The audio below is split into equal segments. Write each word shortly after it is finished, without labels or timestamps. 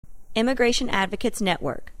Immigration Advocates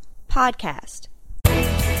Network, podcast.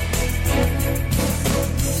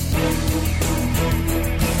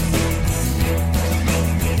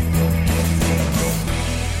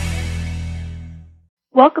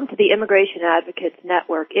 Welcome to the Immigration Advocates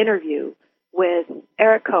Network interview with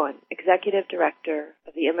Eric Cohen, Executive Director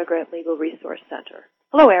of the Immigrant Legal Resource Center.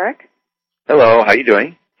 Hello, Eric. Hello, how are you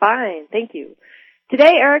doing? Fine, thank you.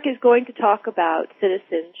 Today, Eric is going to talk about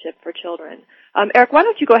citizenship for children. Eric, why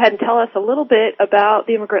don't you go ahead and tell us a little bit about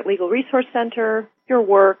the Immigrant Legal Resource Center, your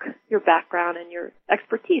work, your background, and your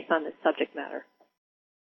expertise on this subject matter.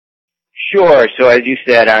 Sure. So as you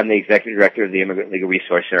said, I'm the Executive Director of the Immigrant Legal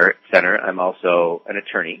Resource Center. I'm also an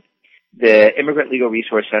attorney. The Immigrant Legal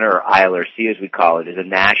Resource Center, or ILRC as we call it, is a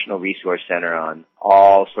national resource center on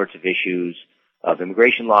all sorts of issues of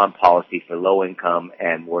immigration law and policy for low-income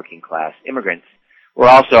and working-class immigrants. We're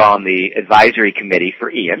also on the advisory committee for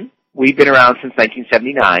IAN. We've been around since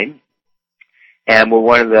 1979, and we're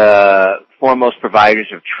one of the foremost providers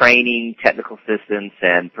of training, technical assistance,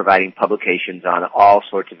 and providing publications on all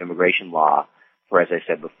sorts of immigration law for, as I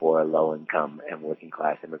said before, low-income and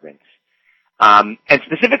working-class immigrants. And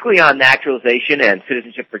specifically on naturalization and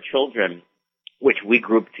citizenship for children, which we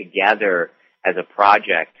grouped together as a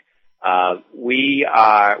project, we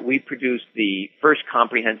produced the first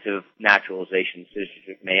comprehensive naturalization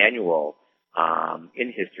citizenship manual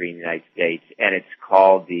in history in the United States, and it's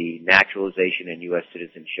called the Naturalization and U.S.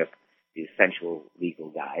 Citizenship, the Essential Legal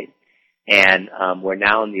Guide. And we're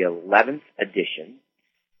now in the 11th edition.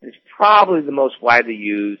 It's probably the most widely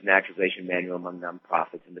used naturalization manual among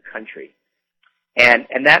nonprofits in the country.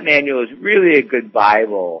 And that manual is really a good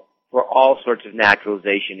Bible for all sorts of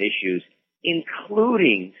naturalization issues,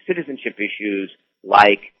 including citizenship issues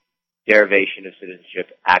like derivation of citizenship,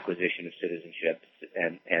 acquisition of citizenship,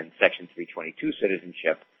 and Section 322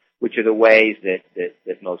 citizenship, which are the ways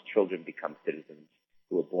that most children become citizens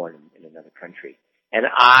who are born in another country. And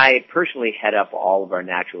I personally head up all of our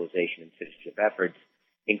naturalization and citizenship efforts,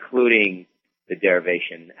 including the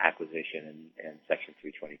derivation, acquisition, and Section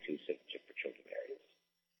 322 citizenship for children areas.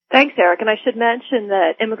 Thanks, Eric. And I should mention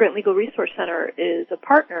that Immigrant Legal Resource Center is a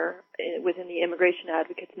partner within the Immigration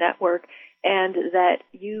Advocates Network, and that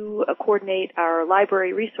you coordinate our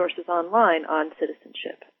library resources online on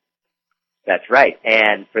citizenship. That's right.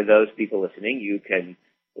 And for those people listening, you can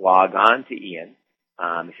log on to IAN.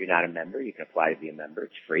 If you're not a member, you can apply to be a member.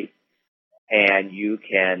 It's free. And you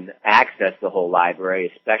can access the whole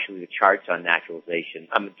library, especially the charts on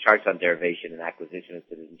charts on derivation and acquisition of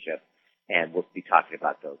citizenship. And we'll be talking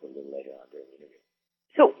about those a little later on during the interview.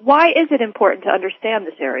 So why is it important to understand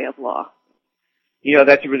this area of law? You know,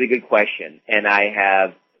 that's a really good question. And I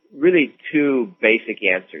have really two basic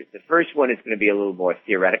answers. The first one is going to be a little more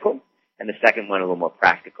theoretical, and the second one a little more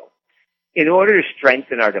practical. In order to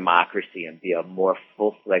strengthen our democracy and be a more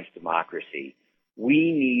full-fledged democracy,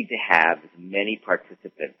 we need to have as many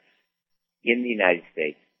participants in the United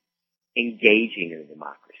States engaging in a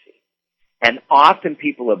democracy. And often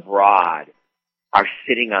people abroad are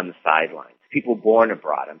sitting on the sidelines. People born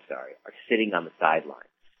abroad, are sitting on the sidelines.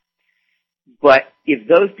 But if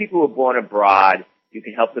those people who are born abroad, you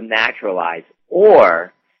can help them naturalize,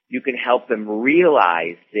 or you can help them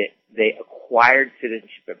realize that they acquired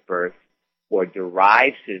citizenship at birth or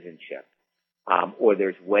derived citizenship, or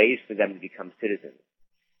there's ways for them to become citizens,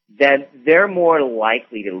 then they're more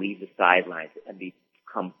likely to leave the sidelines and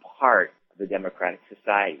become part of the democratic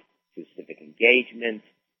society through civic engagement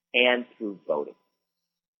and through voting.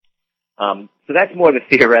 So that's more the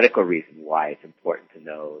theoretical reason why it's important to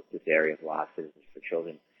know this area of law, citizens for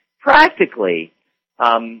children. Practically,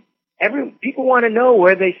 people want to know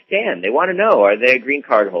where they stand. They want to know, are they a green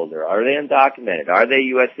card holder? Are they undocumented? Are they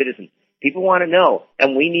U.S. citizens? People want to know,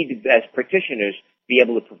 and we need to, as practitioners, be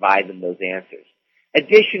able to provide them those answers.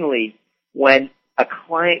 Additionally, when a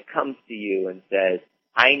client comes to you and says,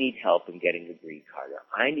 I need help in getting a green card,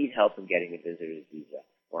 or I need help in getting a visitor's visa,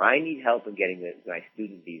 or I need help in getting my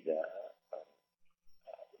student visa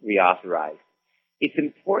reauthorized, it's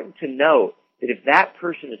important to note that if that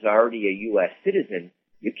person is already a U.S. citizen,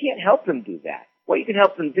 you can't help them do that. What you can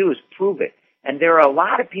help them do is prove it. And there are a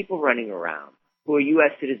lot of people running around who are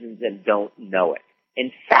U.S. citizens and don't know it.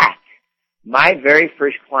 In fact, my very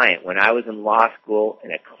first client, when I was in law school,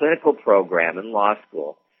 in a clinical program in law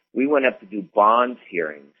school, we went up to do bonds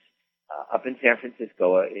hearings up in San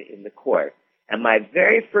Francisco in the court. And my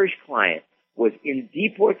very first client was in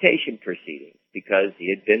deportation proceedings because he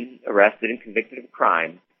had been arrested and convicted of a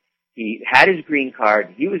crime. He had his green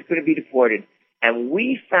card. He was going to be deported. And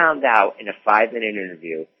we found out in a 5-minute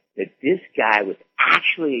interview that this guy was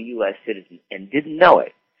actually a U.S. citizen and didn't know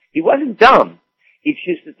it. He wasn't dumb. It's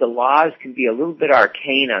just that the laws can be a little bit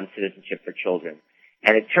arcane on citizenship for children.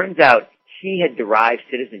 And it turns out he had derived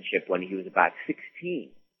citizenship when he was about 16.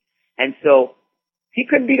 And so he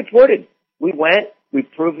couldn't be deported. We went, we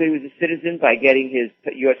proved that he was a citizen by getting his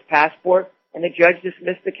U.S. passport, and the judge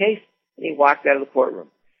dismissed the case, and he walked out of the courtroom.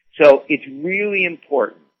 So it's really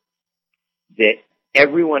important that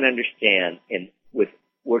everyone understand, and with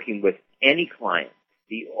working with any client,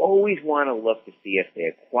 that you always want to look to see if they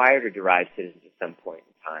acquired or derived citizenship at some point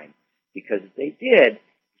in time. Because if they did,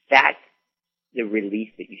 that's the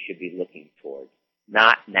release that you should be looking towards.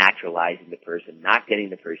 Not naturalizing the person, not getting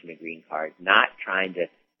the person a green card, not trying to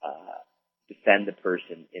defend the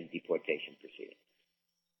person in deportation proceedings.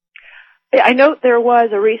 I note there was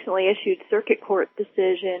a recently issued circuit court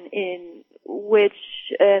decision in which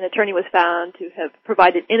an attorney was found to have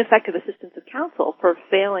provided ineffective assistance of counsel for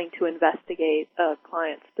failing to investigate a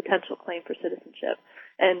client's potential claim for citizenship.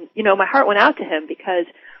 And, my heart went out to him because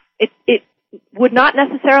it would not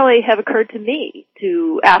necessarily have occurred to me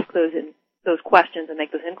to ask those questions and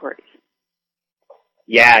make those inquiries.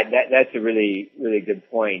 Yeah, that's a really, really good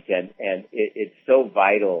point, and it's so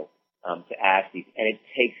vital to ask these, and it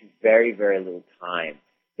takes very, very little time.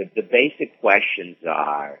 The basic questions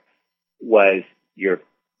are: did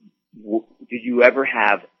you ever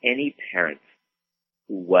have any parent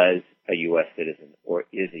who was a U.S. citizen or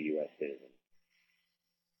is a U.S. citizen?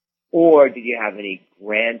 Or did you have any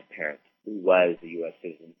grandparent who was a U.S.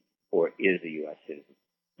 citizen or is a U.S. citizen?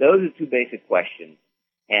 Those are two basic questions.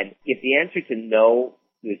 And if the answer to no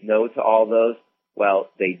is no to all those, well,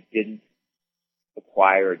 they didn't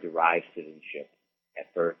acquire or derive citizenship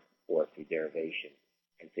at birth or through derivation.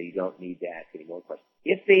 And so you don't need to ask any more questions.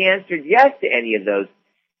 If they answered yes to any of those,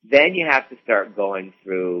 then you have to start going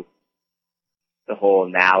through the whole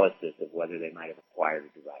analysis of whether they might have acquired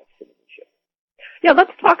or derived citizenship. Yeah,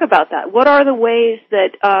 let's talk about that. What are the ways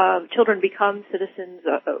that children become citizens,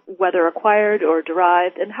 whether acquired or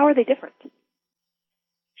derived, and how are they different?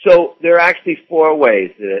 So there are actually 4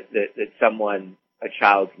 ways that a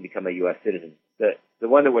child can become a U.S. citizen. The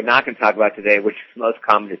one that we're not going to talk about today, which is most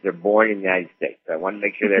common, is they're born in the United States. So I want to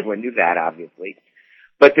make sure that everyone knew that, obviously.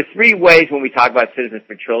 But the 3 ways when we talk about citizens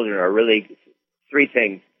for children are really 3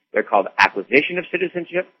 things. They're called acquisition of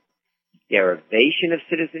citizenship, derivation of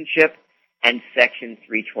citizenship, and Section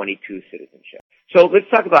 322 citizenship. So let's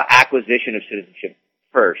talk about acquisition of citizenship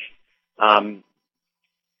first.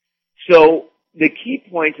 So the key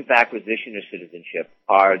points of acquisition of citizenship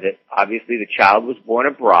are that obviously the child was born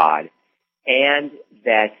abroad and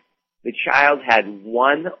that the child had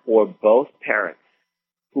one or both parents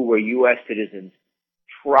who were U.S. citizens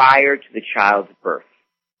prior to the child's birth.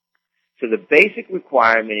 So the basic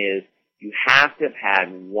requirement is you have to have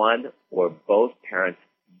had one or both parents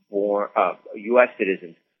born U.S.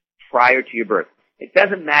 citizens prior to your birth. It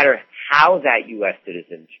doesn't matter how that U.S.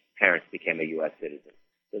 citizen's parents became a U.S. citizen.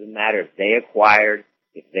 It doesn't matter if they acquired,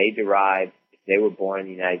 if they derived, if they were born in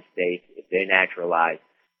the United States, if they naturalized.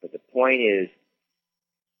 But the point is,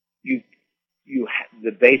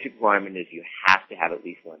 the basic requirement is you have to have at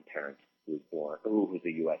least one parent who's a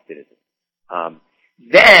U.S. citizen.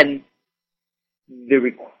 Then the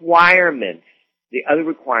other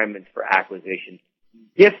requirements for acquisition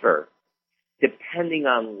differ depending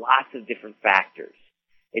on lots of different factors.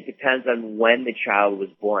 It depends on when the child was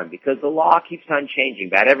born, because the law keeps on changing.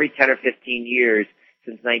 About every 10 or 15 years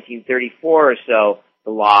since 1934 or so,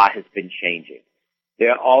 the law has been changing.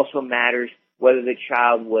 There also matters whether the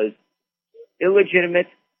child was illegitimate,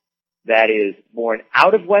 that is, born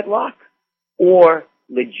out of wedlock, or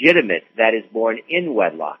legitimate, that is, born in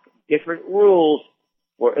wedlock. Different rules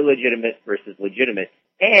for illegitimate versus legitimate.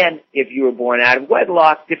 And if you were born out of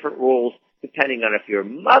wedlock, different rules depending on if your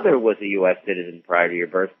mother was a U.S. citizen prior to your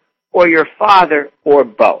birth, or your father, or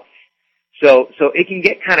both. So it can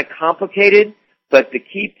get kind of complicated, but the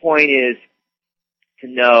key point is to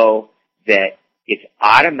know that it's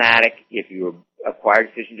automatic if you acquired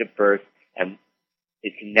citizenship at birth, and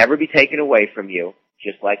it can never be taken away from you,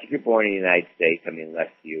 just like if you're born in the United States, unless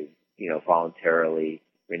you voluntarily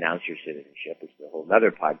renounce your citizenship, which is a whole other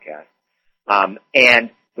podcast. And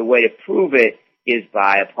the way to prove it is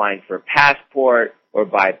by applying for a passport or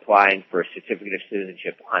by applying for a certificate of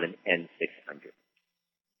citizenship on an N-600.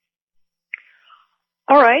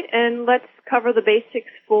 All right, and let's cover the basics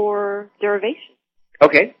for derivation.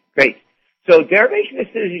 Okay, great. So derivation of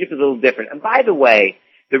citizenship is a little different. And by the way,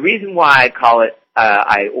 the reason why I call it,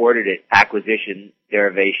 I ordered it acquisition,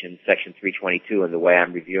 derivation, Section 322, and the way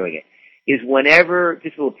I'm reviewing it, is whenever,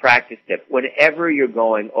 just a little practice tip, whenever you're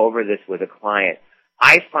going over this with a client,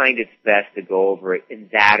 I find it's best to go over it in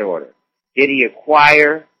that order. Did he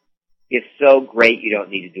acquire? If so, great, you don't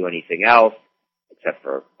need to do anything else except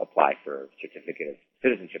for apply for a certificate of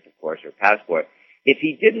citizenship, of course, or a passport. If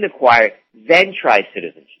he didn't acquire it, then try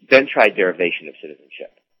citizenship, then try derivation of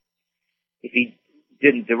citizenship. If he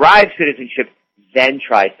didn't derive citizenship, then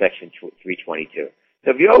try Section 322.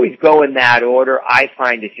 So if you always go in that order, I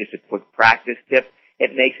find it's just a quick practice tip.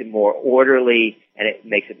 It makes it more orderly, and it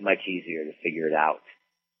makes it much easier to figure it out.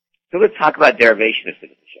 So let's talk about derivation of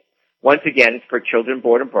citizenship. Once again, it's for children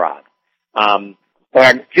born abroad.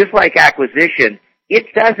 And just like acquisition,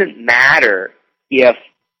 it doesn't matter if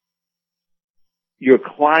your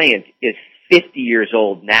client is 50 years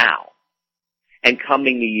old now and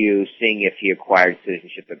coming to you seeing if he acquired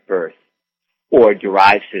citizenship at birth or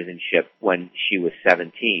derived citizenship when she was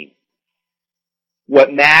 17.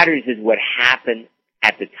 What matters is what happened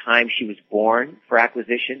at the time she was born for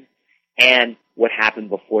acquisition and what happened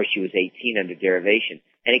before she was 18 under derivation.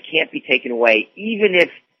 And it can't be taken away even if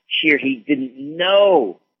she or he didn't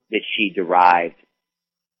know that she derived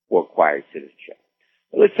or acquired citizenship.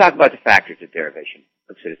 But let's talk about the factors of derivation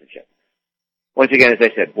of citizenship. Once again, as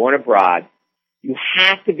I said, born abroad, you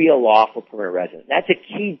have to be a lawful permanent resident. That's a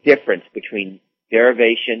key difference between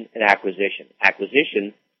derivation and acquisition.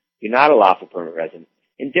 Acquisition, you're not a lawful permanent resident.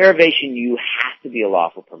 In derivation, you have to be a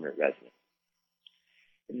lawful permanent resident.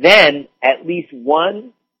 Then, at least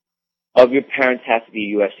one of your parents has to be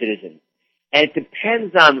a U.S. citizen. And it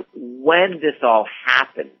depends on when this all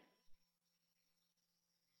happened.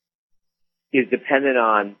 Is dependent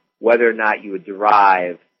on whether or not you would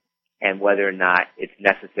derive and whether or not it's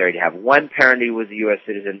necessary to have one parent who was a U.S.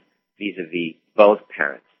 citizen vis-a-vis both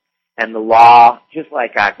parents. And the law, just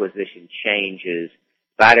like acquisition, changes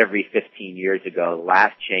about every 15 years ago. The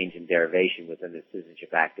last change in derivation was in the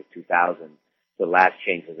Citizenship Act of 2000. The last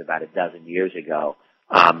change was about a dozen years ago,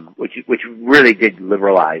 which really did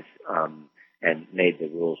liberalize and made the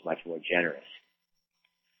rules much more generous.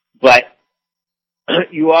 But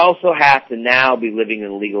you also have to now be living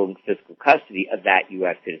in legal and physical custody of that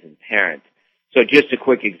U.S. citizen parent. So just a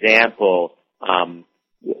quick example,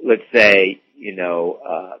 let's say,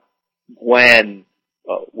 Gwen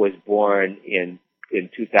was born in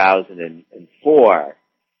 2004,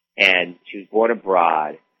 and she was born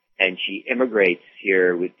abroad, and she immigrates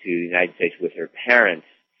here to the United States with her parents,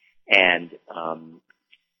 and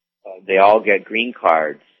they all get green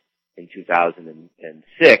cards in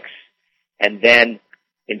 2006. And then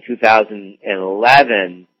in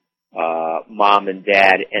 2011, mom and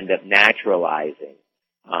dad end up naturalizing.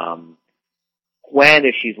 Gwen,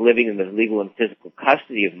 if she's living in the legal and physical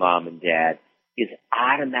custody of mom and dad, is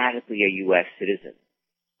automatically a U.S. citizen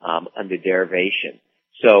under derivation.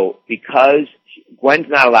 So because Gwen's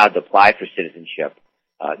not allowed to apply for citizenship,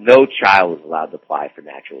 no child is allowed to apply for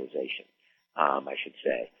naturalization, I should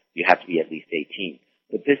say. You have to be at least 18.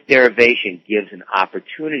 But this derivation gives an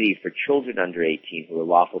opportunity for children under 18 who are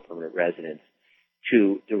lawful permanent residents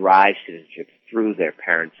to derive citizenship through their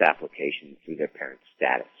parents' application, through their parents'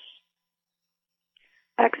 status.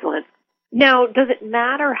 Excellent. Now, does it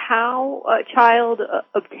matter how a child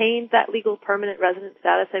obtains that legal permanent resident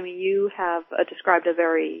status? I mean, you have described a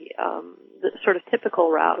very sort of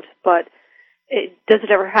typical route, but does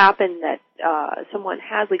it ever happen that someone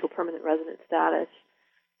has legal permanent resident status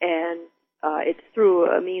and it's through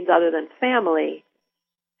a means other than family,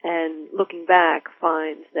 and looking back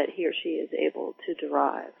finds that he or she is able to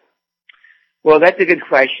derive? Well, that's a good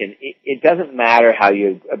question. It doesn't matter how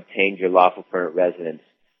you obtained your lawful permanent residence,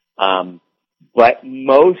 but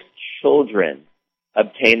most children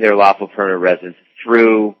obtain their lawful permanent residence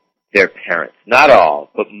through their parents. Not all,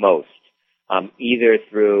 but most. Either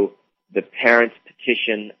through the parents'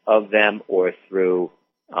 petition of them or through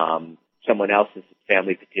someone else's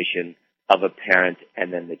family petition of a parent,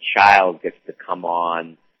 and then the child gets to come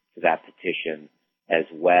on to that petition as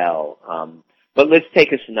well. But let's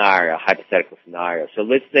take a scenario, a hypothetical scenario. So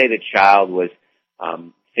let's say the child was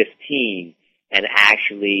 15 and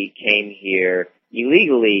actually came here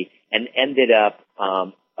illegally and ended up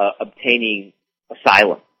obtaining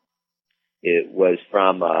asylum. It was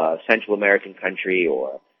from a Central American country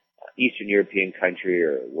or Eastern European country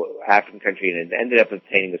or African country, and it ended up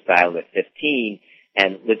obtaining asylum at 15.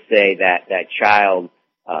 And let's say that child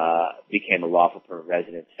became a lawful permanent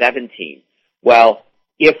resident at 17. Well,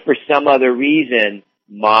 if for some other reason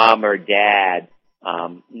mom or dad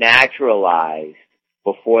naturalized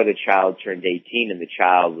before the child turned 18 and the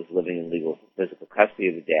child was living in legal physical custody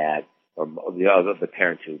of the dad or of the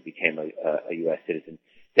parents who became a U.S. citizen,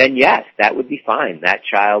 then yes, that would be fine. That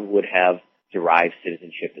child would have derived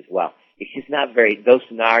citizenship as well. It's just not those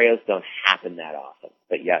scenarios don't happen that often,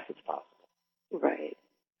 but yes, it's possible. Right.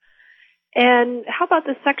 And how about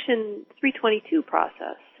the Section 322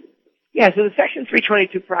 process? Yeah, so the Section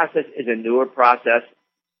 322 process is a newer process.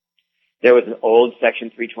 There was an old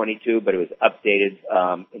Section 322, but it was updated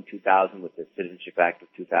in 2000 with the Citizenship Act of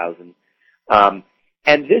 2000.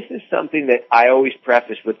 And this is something that I always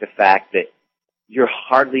preface with the fact that you're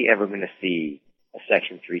hardly ever going to see a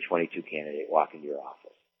Section 322 candidate walk into your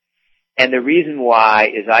office. And the reason why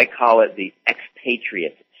is I call it the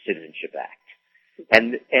Expatriate Citizenship Act.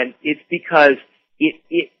 And it's because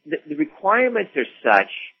the requirements are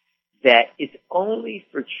such that it's only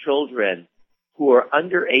for children who are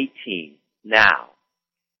under 18 now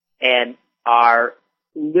and are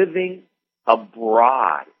living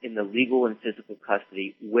abroad in the legal and physical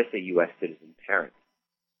custody with a U.S. citizen parent.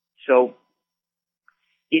 So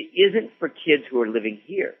it isn't for kids who are living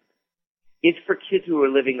here. It's for kids who are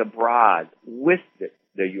living abroad with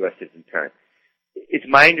their U.S. citizen parent. It's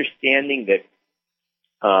my understanding that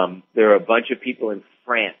there are a bunch of people in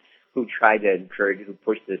France who tried to encourage, who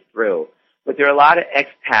pushed this through. But there are a lot of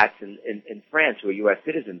expats in France who are U.S.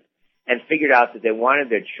 citizens and figured out that they wanted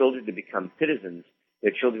their children to become citizens.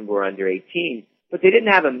 Their children were under 18, but they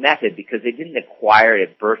didn't have a method because they didn't acquire it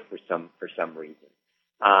at birth for some reason.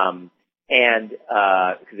 Because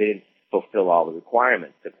they didn't fulfill all the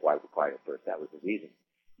requirements that were required at birth. That was the reason.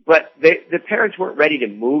 But the parents weren't ready to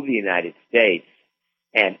move to the United States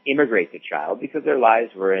and immigrate the child because their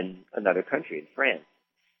lives were in another country, in France.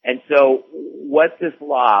 And so what this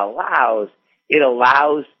law allows, it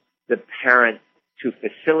allows the parent to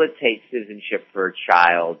facilitate citizenship for a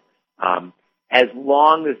child as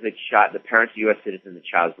long as the parent's a U.S. citizen, the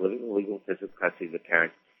child is living in legal and physical custody of the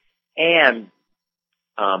parent. And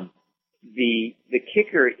the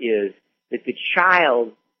kicker is that the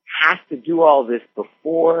child has to do all this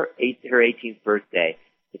before her 18th birthday.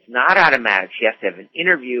 It's not automatic. She has to have an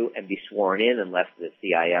interview and be sworn in unless the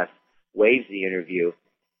CIS waives the interview.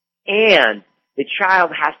 And the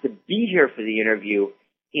child has to be here for the interview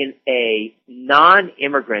in a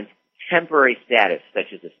non-immigrant temporary status,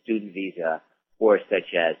 such as a student visa or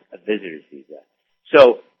such as a visitor's visa.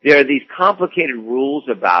 So there are these complicated rules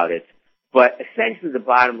about it, but essentially the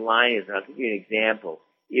bottom line is, and I'll give you an example,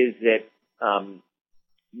 is that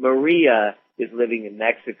Maria is living in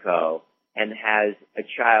Mexico and has a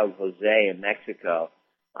child, Jose, in Mexico.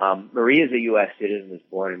 Maria is a U.S. citizen,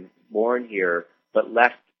 was born here, but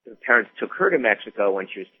left. Her parents took her to Mexico when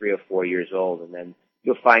she was 3 or 4 years old, and then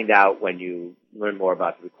you'll find out when you learn more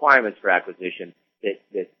about the requirements for acquisition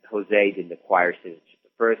that Jose didn't acquire citizenship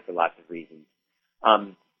at birth for lots of reasons.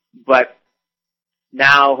 But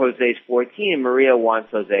now Jose's 14, and Maria wants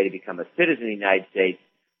Jose to become a citizen of the United States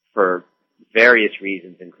for various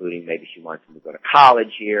reasons, including maybe she wants him to go to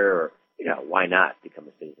college here, or, why not become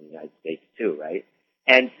a citizen of the United States too, right?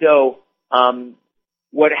 And so,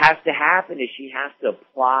 what has to happen is she has to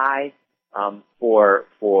apply for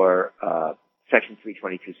Section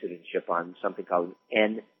 322 citizenship on something called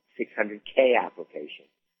an N-600K application.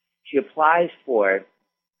 She applies for it,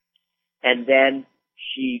 and then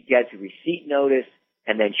she gets a receipt notice,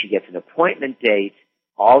 and then she gets an appointment date,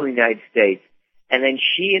 all in the United States, and then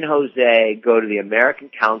she and Jose go to the American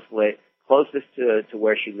consulate closest to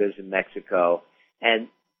where she lives in Mexico and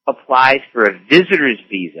applies for a visitor's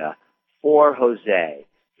visa for Jose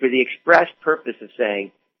for the express purpose of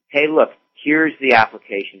saying, hey, look, here's the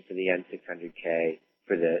application for the N-600K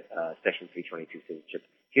for the Section 322 citizenship.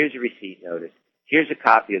 Here's a receipt notice. Here's a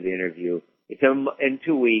copy of the interview. It's in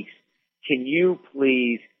 2 weeks. Can you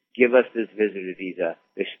please give us this visitor's visa?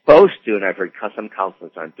 They're supposed to, and I've heard some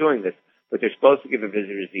consulates aren't doing this, but they're supposed to give a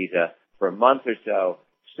visitor's visa for a month or so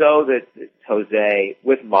that Jose,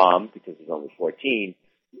 with mom, because he's only 14,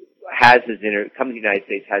 comes to the United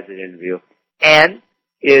States, has his interview, and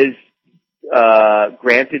is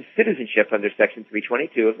granted citizenship under Section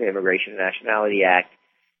 322 of the Immigration and Nationality Act.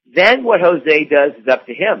 Then what Jose does is up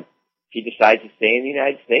to him. If he decides to stay in the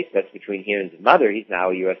United States, that's between him and his mother. He's now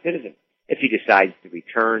a U.S. citizen. If he decides to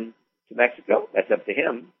return to Mexico, that's up to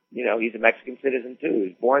him. He's a Mexican citizen too. He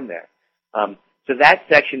was born there. So that's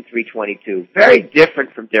Section 322. Very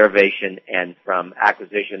different from derivation and from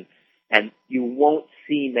acquisition. And you won't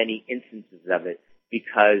see many instances of it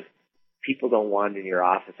because people don't want in your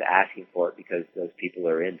office asking for it because those people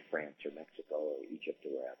are in France or Mexico or Egypt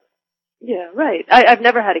or wherever. Yeah, right. I've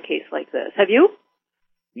never had a case like this. Have you?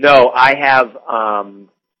 No, I have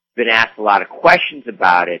been asked a lot of questions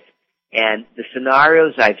about it, and the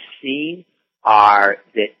scenarios I've seen are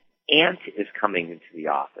that aunt is coming into the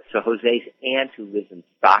office. So Jose's aunt, who lives in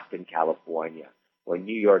Stockton, California, or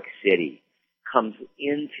New York City, comes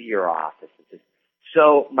into your office and says,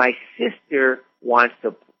 so my sister wants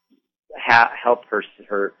to help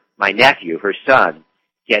my nephew, her son,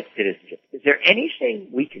 gets citizenship. Is there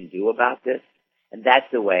anything we can do about this? And that's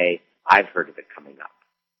the way I've heard of it coming up.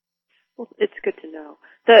 Well, it's good to know.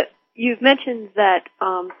 You've mentioned that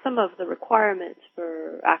some of the requirements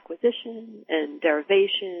for acquisition and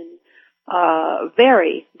derivation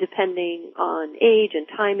vary depending on age and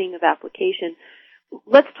timing of application.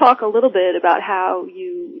 Let's talk a little bit about how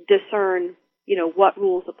you discern, what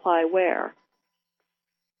rules apply where.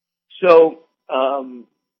 So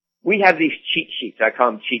we have these cheat sheets. I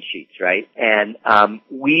call them cheat sheets, right? And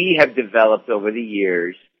we have developed over the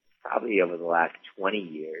years, probably over the last 20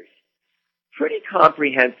 years, pretty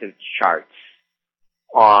comprehensive charts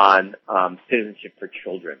on citizenship for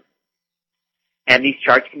children. And these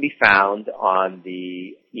charts can be found on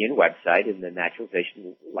the IAN website in the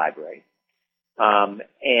Naturalization Library.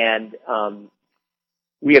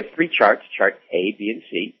 We have three charts, chart A, B, and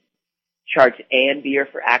C. Charts A and B are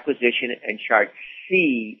for acquisition, and chart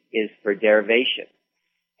C is for derivation.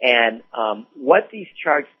 And what these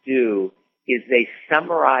charts do is they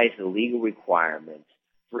summarize the legal requirements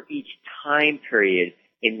for each time period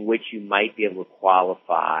in which you might be able to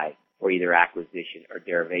qualify for either acquisition or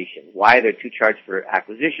derivation. Why are there two charts for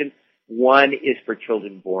acquisition? One is for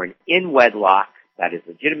children born in wedlock, that is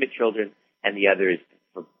legitimate children, and the other is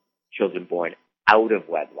for children born out of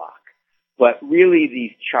wedlock. But really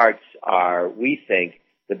these charts are, we think,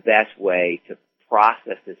 the best way to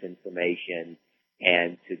process this information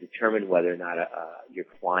and to determine whether or not your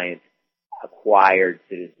client acquired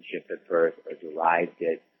citizenship at birth or derived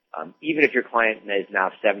it. Even if your client is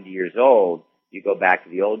now 70 years old, you go back to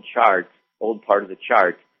the old chart, old part of the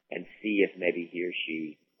chart, and see if maybe he or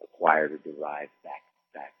she acquired or derived back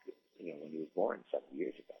when he was born 70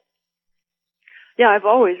 years ago. Yeah, I've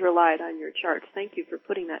always relied on your charts. Thank you for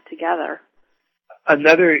putting that together.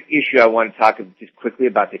 Another issue I want to talk just quickly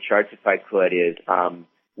about the charts, if I could, is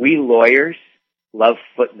we lawyers love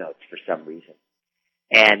footnotes for some reason.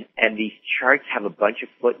 And these charts have a bunch of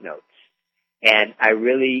footnotes. And I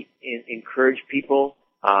really encourage people,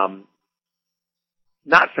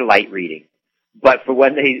 not for light reading, but for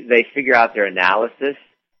when they figure out their analysis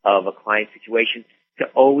of a client situation, to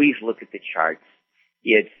always look at the charts.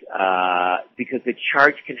 It's because the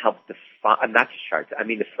charts can help define, not the charts, I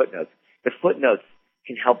mean the footnotes. The footnotes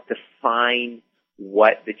can help define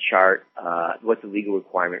what the chart, what the legal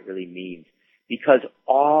requirement really means. Because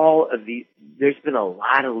there's been a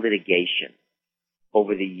lot of litigation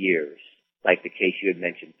over the years, like the case you had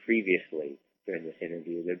mentioned previously during this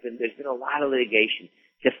interview. There's been a lot of litigation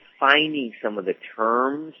defining some of the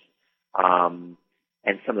terms, and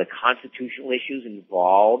some of the constitutional issues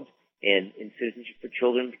involved in citizenship for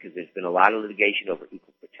children, because there's been a lot of litigation over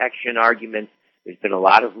equal protection arguments. There's been a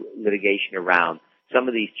lot of litigation around some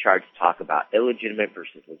of these charts talk about illegitimate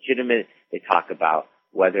versus legitimate. They talk about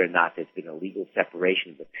whether or not there's been a legal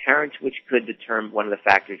separation of the parents, which could determine one of the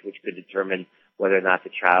factors which could determine whether or not the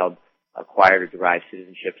child acquired or derived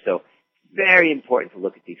citizenship. So very important to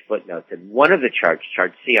look at these footnotes. And one of the charts,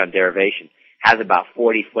 chart C on derivation, has about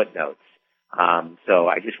 40 footnotes. So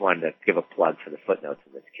I just wanted to give a plug for the footnotes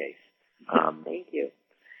in this case. Thank you.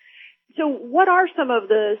 So what are some of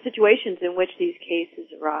the situations in which these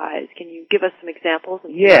cases arise? Can you give us some examples?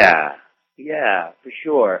 Yeah, for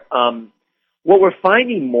sure. What we're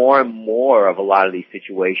finding more and more of a lot of these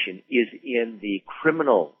situations is in the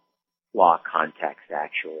criminal law context,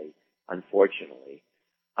 actually, unfortunately.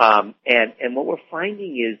 And what we're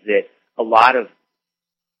finding is that a lot of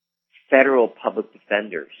federal public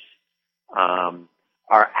defenders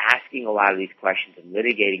are asking a lot of these questions and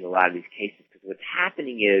litigating a lot of these cases, because what's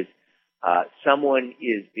happening is someone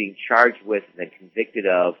is being charged with and then convicted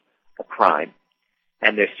of a crime,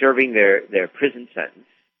 and they're serving their prison sentence,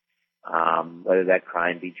 whether that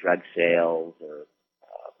crime be drug sales or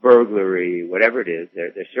burglary, whatever it is.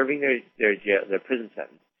 They're serving their prison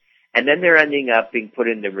sentence, and then they're ending up being put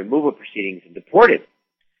in the removal proceedings and deported.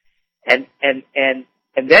 And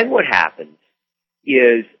then what happens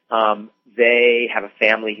is they have a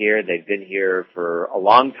family here. They've been here for a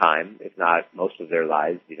long time, if not most of their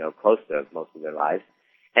lives, close to most of their lives,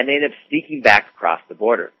 and they end up sneaking back across the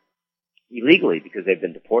border illegally because they've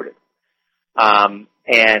been deported. And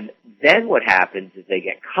then what happens is they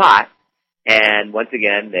get caught, and once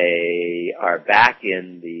again they are back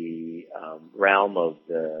in the realm of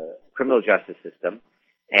the criminal justice system,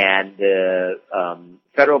 and the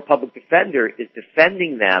federal public defender is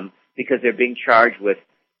defending them because they're being charged with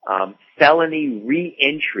felony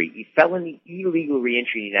re-entry, felony illegal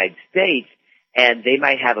re-entry in the United States, and they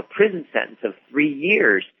might have a prison sentence of 3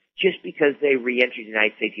 years just because they re-entered the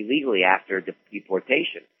United States illegally after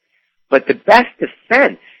deportation. But the best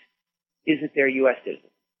defense is that they're U.S.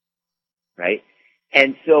 citizens. right?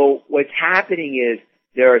 And so what's happening is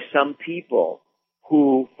there are some people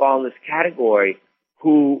who fall in this category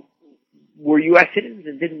who were U.S. citizens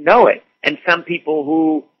and didn't know it, and some people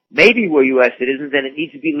who maybe were U.S. citizens and it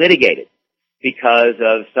needs to be litigated because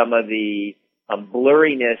of some of the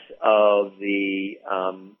blurriness of the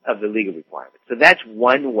legal requirements. So that's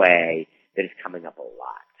one way that is coming up a lot.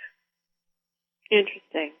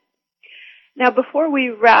 Interesting. Now, before we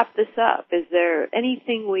wrap this up, is there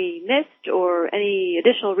anything we missed or any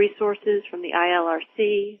additional resources from the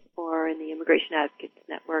ILRC or in the Immigration Advocates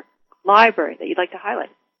Network library that you'd like to highlight?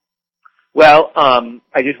 Well,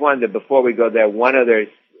 I just wanted to, before we go there, one other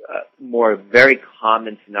more very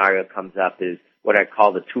common scenario comes up is what I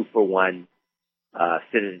call the 2-for-1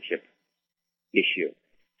 citizenship issue.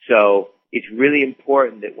 So it's really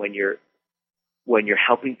important that when you're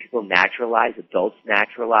helping people naturalize, adults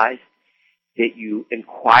naturalize, that you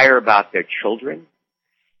inquire about their children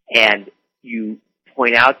and you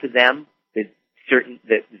point out to them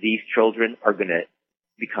that these children are going to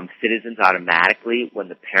become citizens automatically when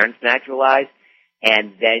the parents naturalize,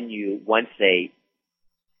 and then once they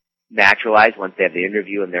naturalize, once they have the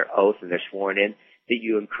interview and their oath and they're sworn in, that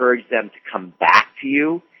you encourage them to come back to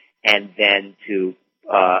you and then to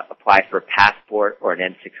apply for a passport or an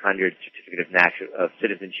N-600 certificate of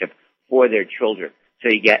citizenship for their children. So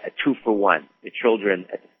you get a 2-for-1, the children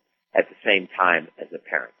at the same time as the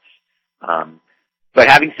parents. But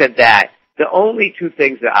having said that, the only two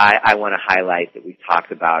things that I want to highlight that we've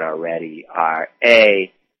talked about already are,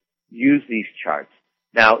 A, use these charts.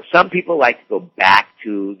 Now, some people like to go back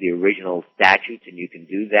to the original statutes, and you can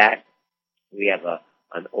do that. We have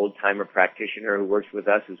an old-timer practitioner who works with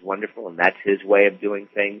us who's wonderful, and that's his way of doing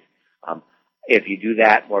things. If you do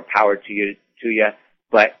that, more power to you.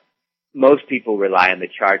 But most people rely on the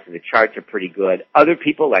charts, and the charts are pretty good. Other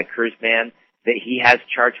people, like Kurzban, that he has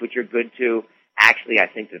charts which are good too. Actually, I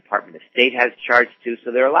think the Department of State has charts too.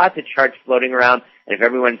 So there are lots of charts floating around, and if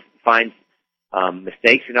everyone finds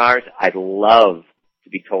mistakes in ours, I'd love to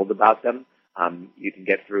be told about them. You can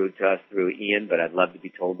get through to us through Ian, but I'd love to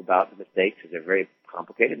be told about the mistakes because they're very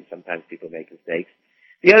complicated and sometimes people make mistakes.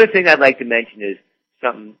 The other thing I'd like to mention is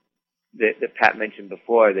something that Pat mentioned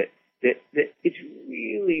before, that it's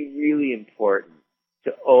really, really important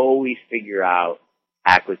to always figure out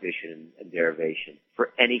acquisition and derivation for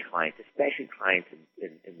any client, especially clients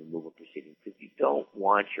in removal proceedings, because you don't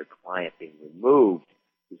want your client being removed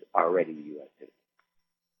who's already a U.S. citizen.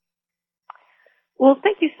 Well,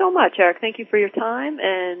 thank you so much, Eric. Thank you for your time,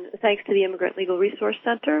 and thanks to the Immigrant Legal Resource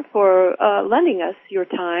Center for lending us your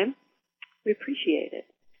time. We appreciate it.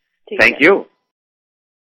 Thank you.